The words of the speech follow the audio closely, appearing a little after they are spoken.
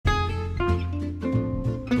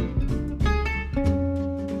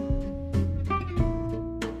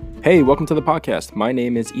Hey, welcome to the podcast. My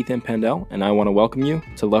name is Ethan Pendel, and I want to welcome you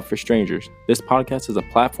to Love for Strangers. This podcast is a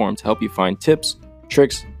platform to help you find tips,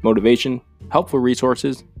 tricks, motivation, helpful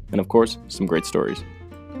resources, and of course, some great stories.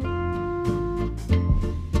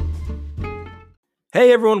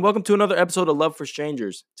 Hey everyone, welcome to another episode of Love for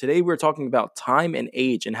Strangers. Today we're talking about time and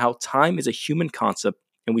age and how time is a human concept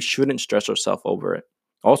and we shouldn't stress ourselves over it.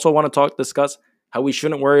 Also, I want to discuss how we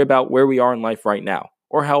shouldn't worry about where we are in life right now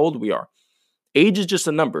or how old we are. Age is just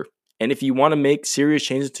a number, and if you want to make serious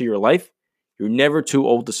changes to your life, you're never too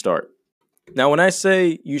old to start. Now, when I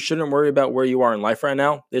say you shouldn't worry about where you are in life right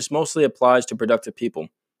now, this mostly applies to productive people.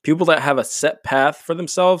 People that have a set path for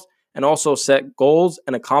themselves and also set goals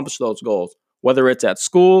and accomplish those goals, whether it's at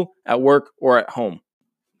school, at work, or at home.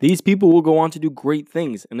 These people will go on to do great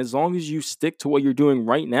things, and as long as you stick to what you're doing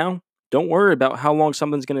right now, don't worry about how long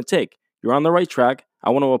something's going to take. You're on the right track. I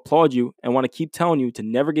want to applaud you and want to keep telling you to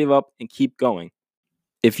never give up and keep going.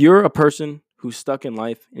 If you're a person who's stuck in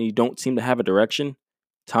life and you don't seem to have a direction,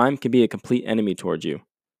 time can be a complete enemy towards you.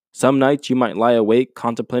 Some nights you might lie awake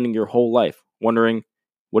contemplating your whole life, wondering,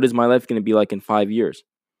 what is my life going to be like in 5 years?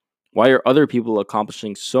 Why are other people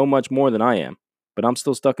accomplishing so much more than I am, but I'm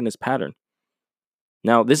still stuck in this pattern?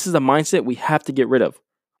 Now, this is a mindset we have to get rid of.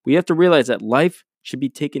 We have to realize that life should be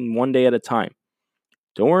taken one day at a time.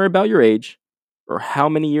 Don't worry about your age or how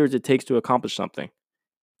many years it takes to accomplish something.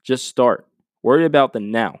 Just start. Worry about the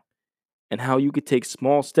now and how you could take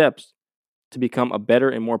small steps to become a better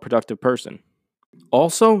and more productive person.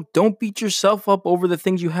 Also, don't beat yourself up over the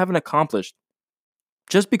things you haven't accomplished.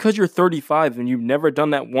 Just because you're 35 and you've never done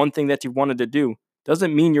that one thing that you wanted to do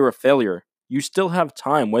doesn't mean you're a failure. You still have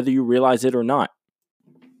time whether you realize it or not.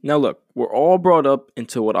 Now look, we're all brought up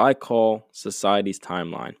into what I call society's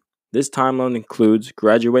timeline. This timeline includes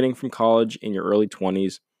graduating from college in your early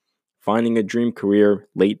 20s, finding a dream career,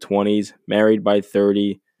 late 20s, married by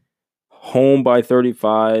 30, home by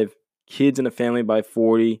 35, kids and a family by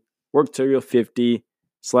 40, work till you're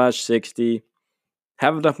 50/60,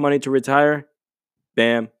 have enough money to retire,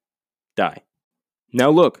 bam, die. Now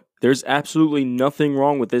look, there's absolutely nothing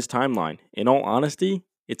wrong with this timeline. In all honesty,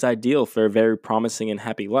 it's ideal for a very promising and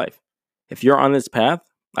happy life. If you're on this path,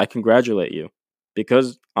 I congratulate you.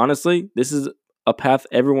 Because honestly, this is a path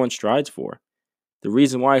everyone strives for. The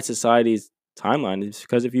reason why it's society's timeline is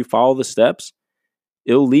because if you follow the steps,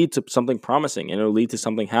 it'll lead to something promising and it'll lead to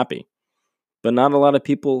something happy. But not a lot of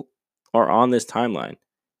people are on this timeline.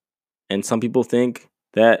 And some people think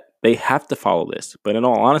that they have to follow this. But in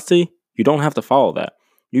all honesty, you don't have to follow that.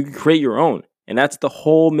 You can create your own. And that's the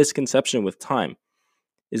whole misconception with time,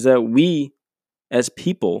 is that we as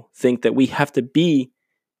people think that we have to be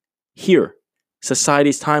here,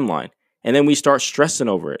 society's timeline, and then we start stressing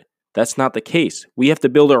over it. That's not the case. We have to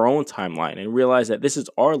build our own timeline and realize that this is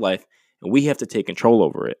our life and we have to take control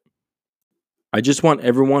over it. I just want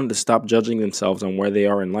everyone to stop judging themselves on where they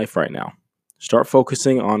are in life right now. Start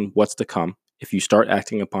focusing on what's to come if you start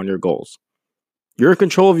acting upon your goals. You're in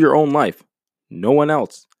control of your own life, no one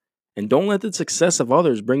else. And don't let the success of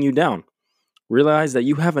others bring you down. Realize that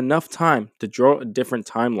you have enough time to draw a different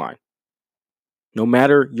timeline. No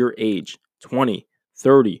matter your age, 20,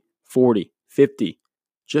 30, 40, 50,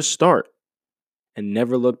 just start and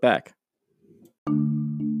never look back.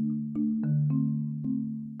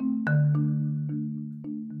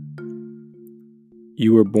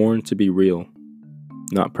 You were born to be real,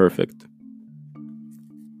 not perfect.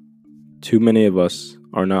 Too many of us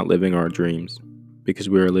are not living our dreams because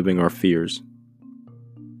we are living our fears.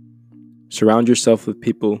 Surround yourself with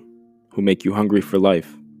people who make you hungry for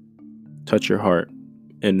life, touch your heart,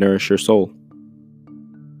 and nourish your soul.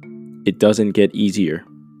 It doesn't get easier.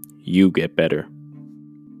 You get better.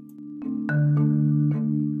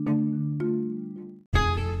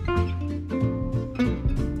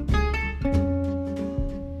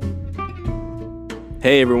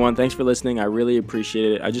 Hey everyone, thanks for listening. I really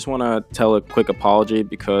appreciate it. I just want to tell a quick apology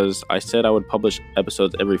because I said I would publish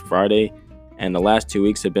episodes every Friday, and the last 2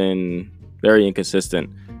 weeks have been very inconsistent.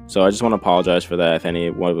 So I just want to apologize for that if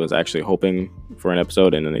anyone was actually hoping for an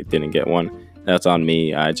episode and then they didn't get one. That's on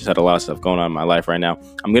me. I just had a lot of stuff going on in my life right now.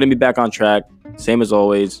 I'm going to be back on track, same as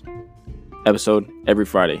always, episode every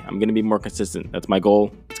Friday. I'm going to be more consistent. That's my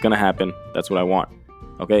goal. It's going to happen. That's what I want.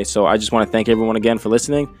 Okay, so I just want to thank everyone again for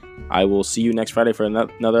listening. I will see you next Friday for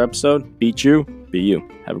another episode. Be true, be you.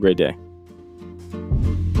 Have a great day.